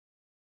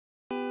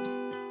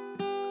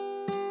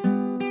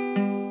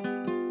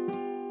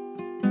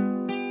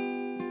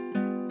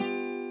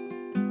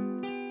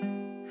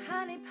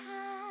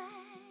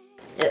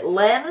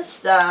Atlanta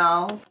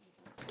style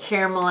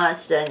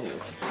caramelized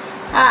onions.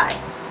 Hi,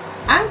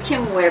 I'm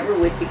Kim Weber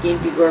with the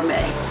Gimpy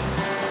Gourmet.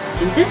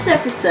 In this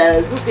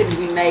episode, we're going to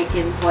be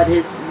making what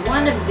is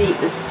one of the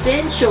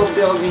essential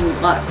building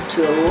blocks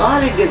to a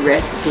lot of good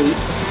recipes.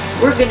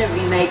 We're going to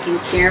be making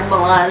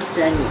caramelized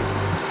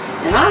onions.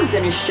 And I'm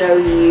going to show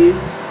you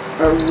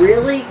a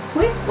really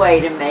quick way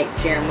to make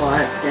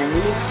caramelized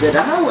onions that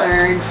I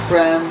learned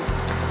from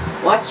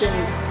watching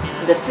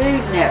the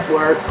Food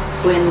Network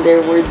when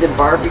there were the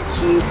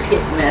barbecue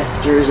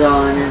pitmasters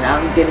on. And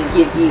I'm going to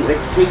give you a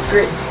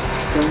secret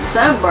from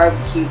some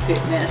barbecue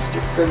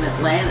pitmaster from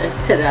Atlanta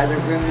that I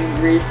don't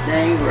remember his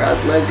name, or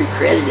I'd love to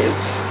credit him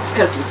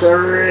because it's a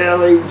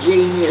really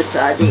genius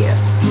idea.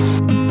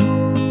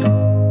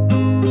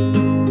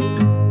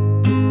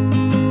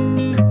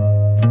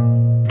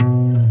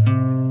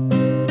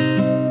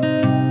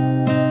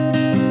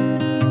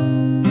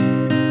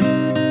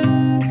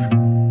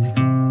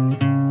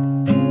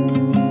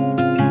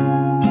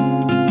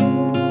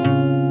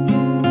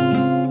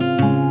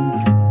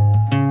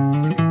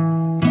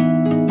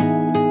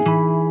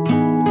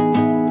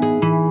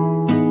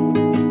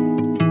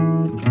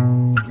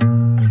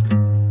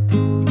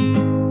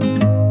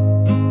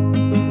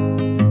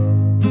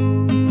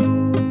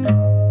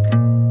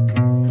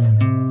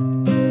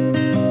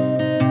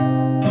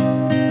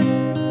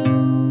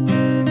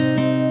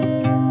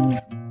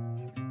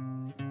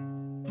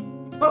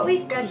 What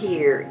we've got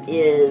here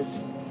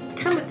is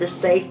kind of the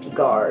safety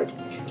guard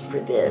for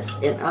this,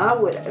 and I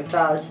would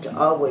advise to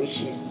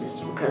always use this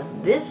because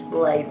this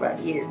blade right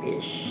here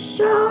is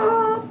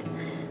sharp.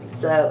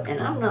 So, and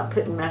I'm not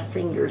putting my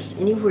fingers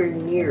anywhere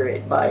near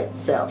it by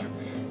itself.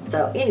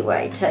 So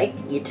anyway,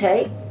 you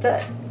take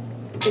the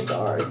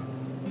guard,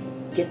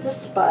 get the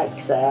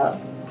spikes out,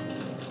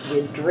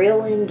 you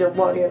drill into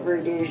whatever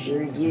it is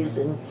you're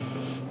using,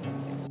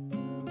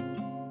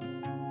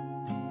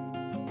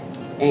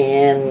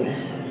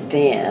 and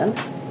then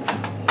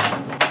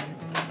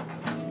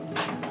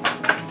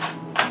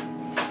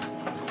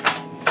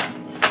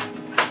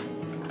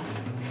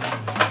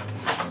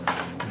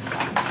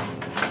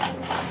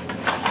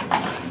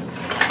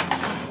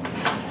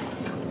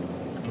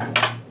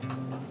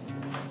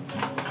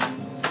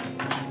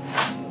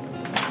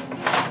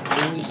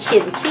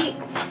you can keep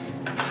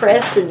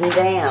pressing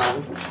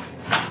down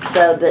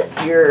so that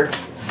your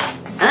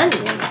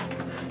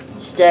onion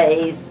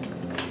stays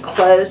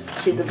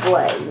close to the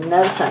blade.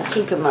 Notice I'm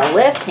keeping my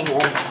left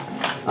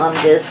hand on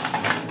this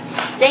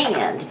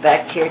stand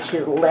back here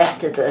to the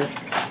left of the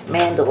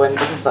mandolin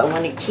because I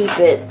want to keep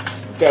it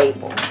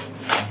stable.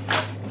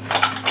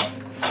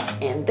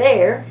 And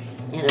there,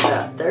 in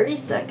about 30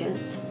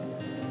 seconds,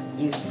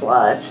 you've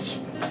sliced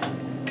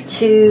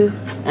 2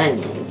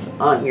 onions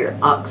on your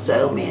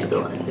OXO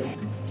Mandoline.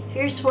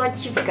 Here's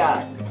what you've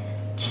got.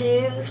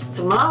 2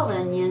 small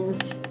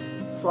onions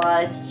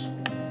sliced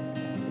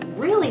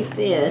really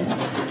thin,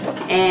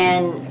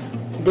 and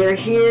they're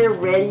here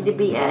ready to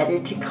be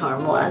added to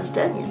caramelized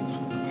onions.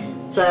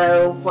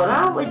 So what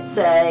I would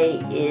say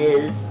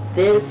is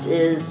this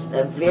is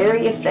a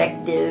very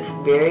effective,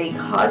 very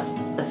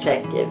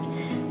cost-effective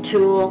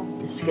tool.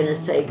 It's going to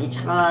save you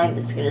time,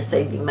 it's going to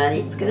save you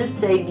money, it's going to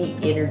save you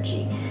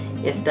energy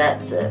if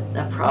that's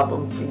a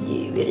problem for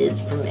you. It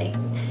is for me.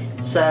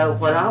 So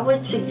what I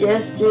would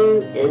suggest do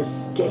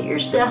is get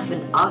yourself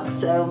an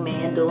OXO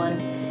Mandoline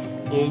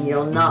and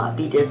you'll not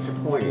be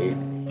disappointed.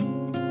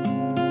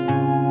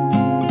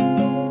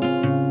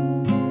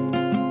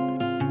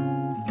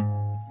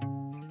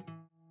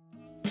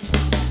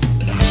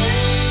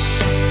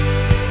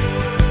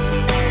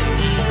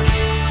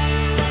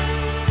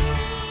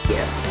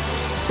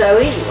 So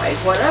anyway,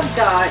 what I've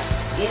got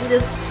in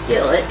this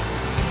skillet,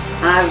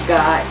 I've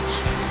got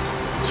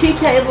 2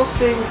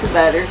 tablespoons of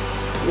butter,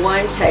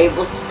 1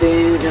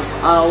 tablespoon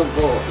of olive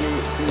oil, and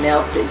it's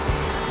melted.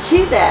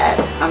 To that,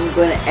 I'm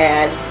going to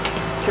add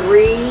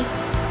 3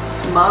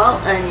 small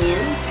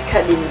onions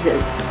cut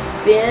into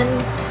thin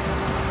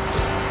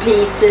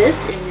pieces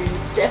and then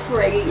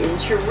separated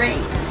into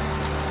rings.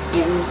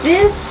 And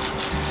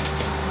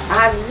this,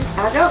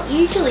 I don't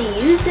usually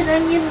use an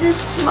onion this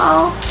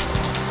small,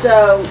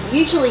 so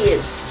usually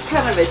it's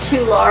kind of a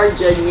 2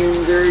 large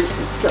onions or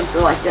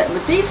something like that,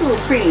 but these were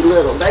pretty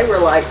little. They were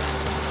like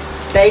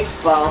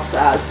baseball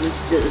size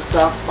instead of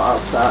softball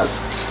size.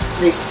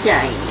 They're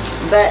tiny,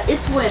 but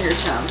it's winter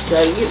time,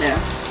 so you know.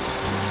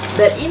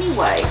 But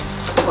anyway,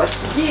 what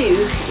you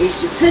do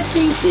is you put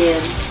these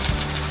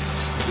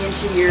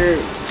into your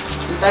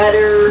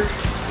butter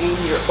and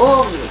your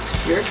oil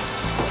mixture.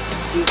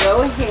 You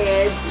go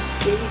ahead, you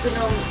season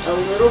them a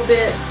little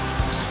bit.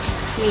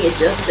 Let me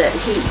adjust that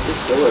heat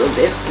just a little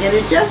bit. And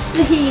adjust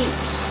the heat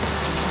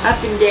up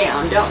and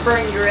down. Don't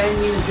burn your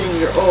onions in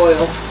your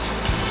oil.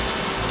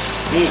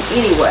 And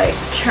anyway,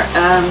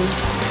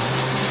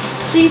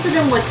 season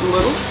them with a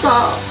little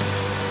salt.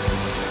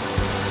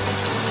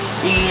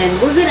 And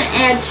we're going to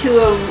add to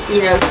them,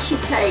 you know, to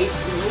taste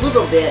in a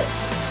little bit.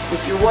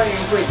 If you're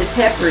wondering where the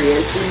pepper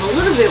is, in a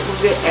little bit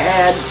we're going to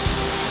add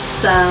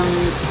some,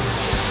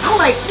 I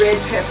like red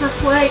pepper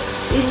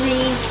flakes in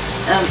these.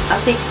 I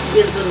think it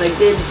gives them a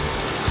good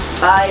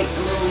bite,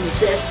 a little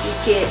zesty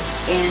kick,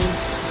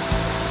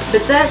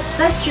 but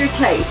that's your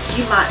taste.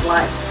 You might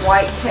like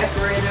white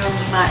pepper in them,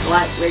 you might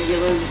like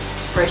regular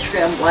fresh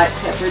ground black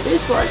pepper.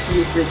 There's lots of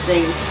different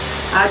things.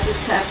 I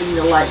just happen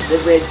to like the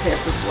red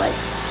pepper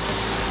flakes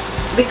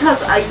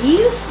because I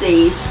use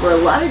these for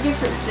a lot of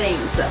different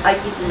things. I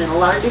use them in a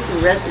lot of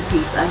different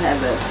recipes. I have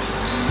a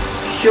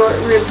short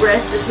rib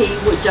recipe,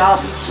 which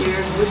I'll be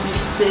sharing with you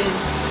soon.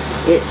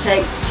 It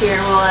takes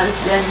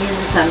caramelized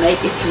onions. I make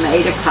a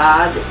tomato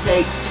pie that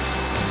takes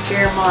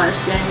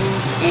caramelized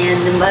onions, and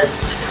the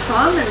most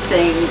common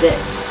thing that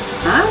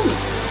I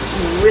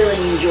really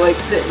enjoy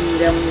putting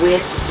them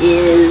with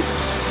is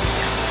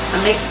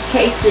I make a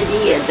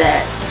quesadilla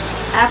that's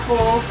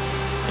apple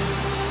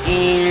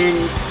and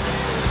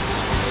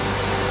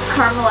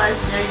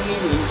caramelized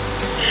onion and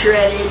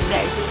shredded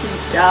Mexican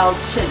style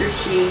cheddar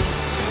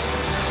cheese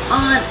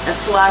on a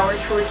flour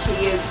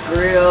tortilla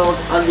grilled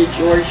on the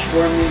George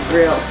Foreman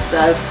grill.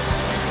 So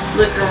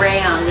look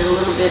around, in a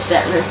little bit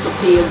that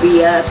recipe will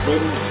be up,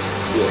 and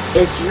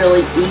it's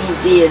really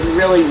easy and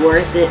really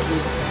worth it.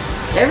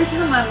 And every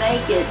time I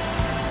make it,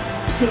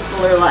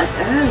 people are like,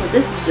 oh,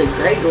 this is a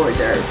great hors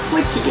d'oeuvre,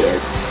 which it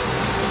is.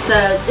 So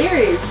there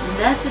is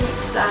nothing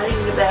exciting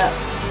about,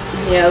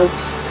 you know,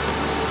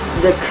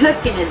 the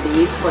cooking of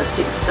these. What's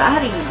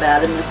exciting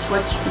about them is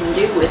what you can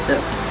do with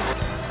them.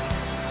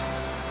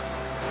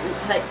 It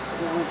takes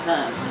a long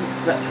time. It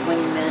takes about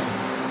 20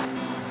 minutes.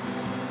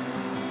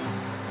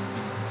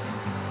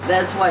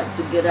 That's why it's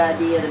a good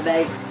idea to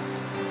make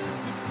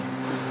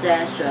a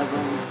stash of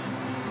them.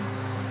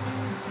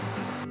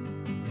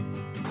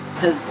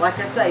 Because, like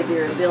I say,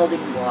 they're a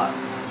building block.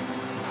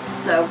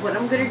 So what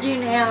I'm going to do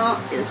now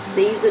is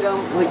season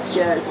them with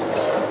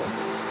just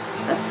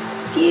a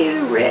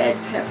few red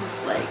pepper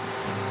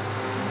flakes,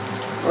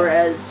 or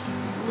as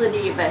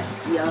Lydia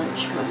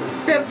Bastianich called them,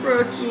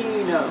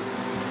 pepperoncino.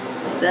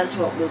 So that's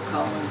what we'll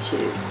call them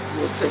too.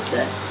 We'll put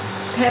the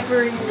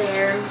pepper in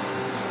there,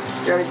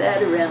 stir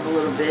that around a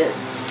little bit.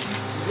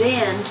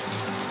 Then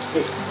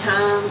it's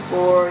time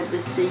for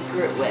the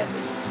secret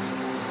weapon,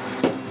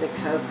 the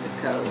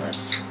Coca-Cola.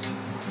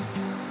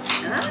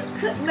 And I don't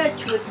cook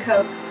much with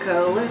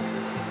Coca-Cola,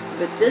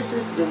 but this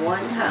is the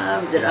one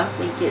time that I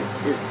think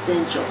it's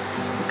essential,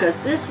 because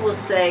this will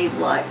save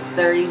like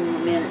 30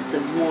 minutes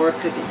of more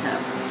cooking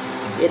time.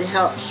 It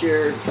helps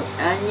your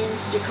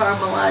onions to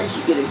caramelize.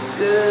 You get a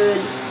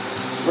good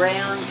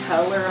brown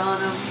color on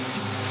them,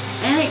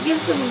 and it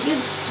gives them a good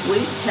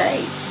sweet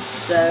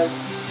taste. So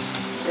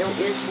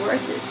it's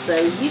worth it. So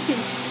you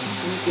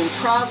can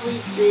probably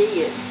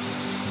see it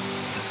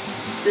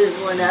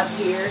sizzling up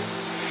here.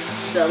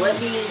 So let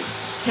me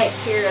take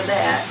care of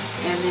that,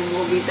 and then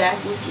we'll be back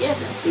with you.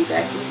 I'll be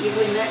back with you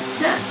next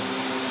time.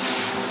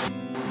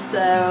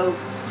 So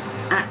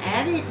I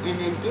added an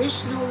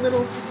additional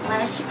little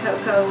splash of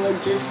Coca-Cola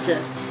just to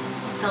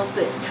help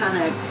it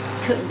kind of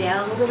cook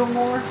down a little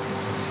more.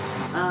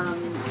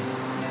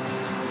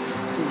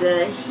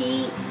 The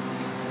heat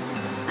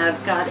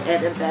I've got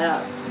at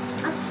about,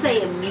 I'd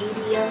say, a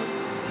medium.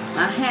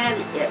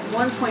 At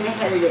one point I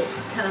had it at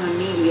kind of a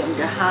medium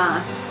to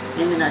high,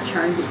 and then I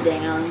turned it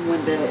down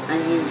when the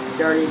onions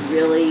started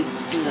really,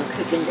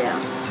 cooking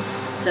down.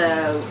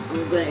 So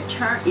I'm going to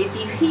turn, if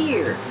you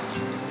hear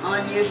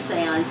on your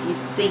sound, if you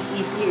think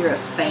you hear a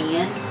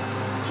fan,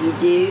 if you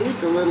do,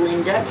 the little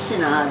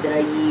induction eye that I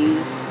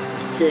use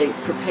to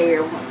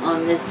prepare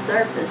on this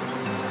surface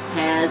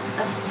has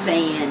a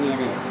fan in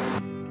it.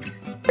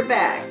 We're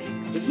back,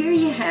 but here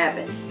you have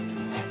it.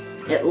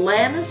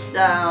 Atlanta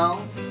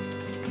style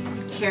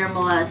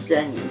caramelized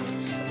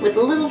onions with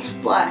a little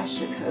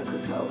splash of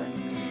Coca-Cola.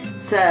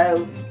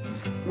 So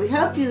we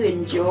hope you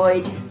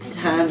enjoyed the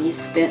time you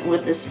spent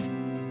with us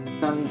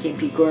on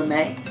Gimpy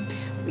Gourmet.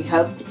 We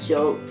hope that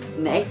you'll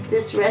make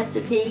this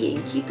recipe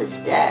and keep a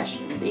stash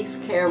of these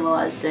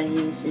caramelized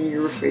onions in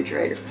your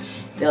refrigerator.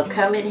 They'll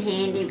come in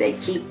handy. They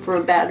keep for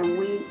about a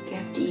week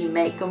after you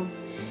make them,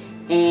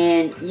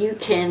 and you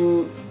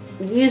can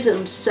use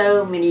them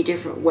so many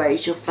different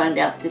ways. You'll find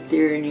out that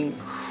they're an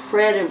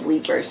incredibly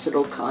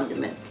versatile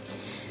condiment.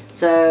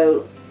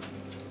 So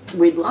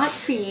we'd like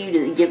for you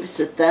to give us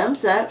a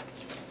thumbs up,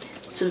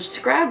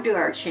 subscribe to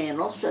our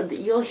channel so that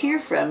you'll hear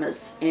from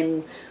us,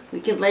 and we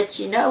can let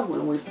you know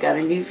when we've got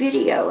a new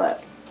video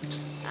up.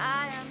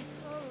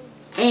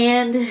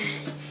 And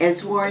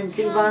as Warren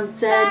Zevon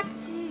said,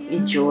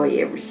 enjoy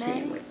every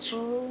sandwich.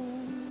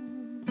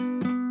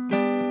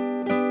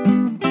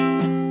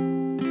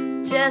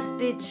 Just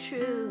be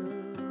true,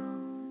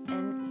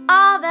 and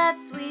all that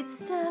sweet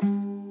stuff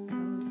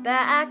comes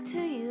back to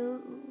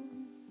you.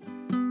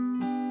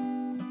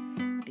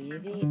 Be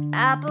the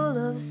apple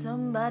of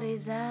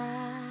somebody's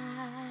eye.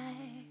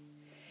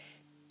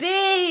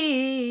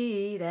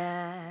 Be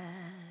that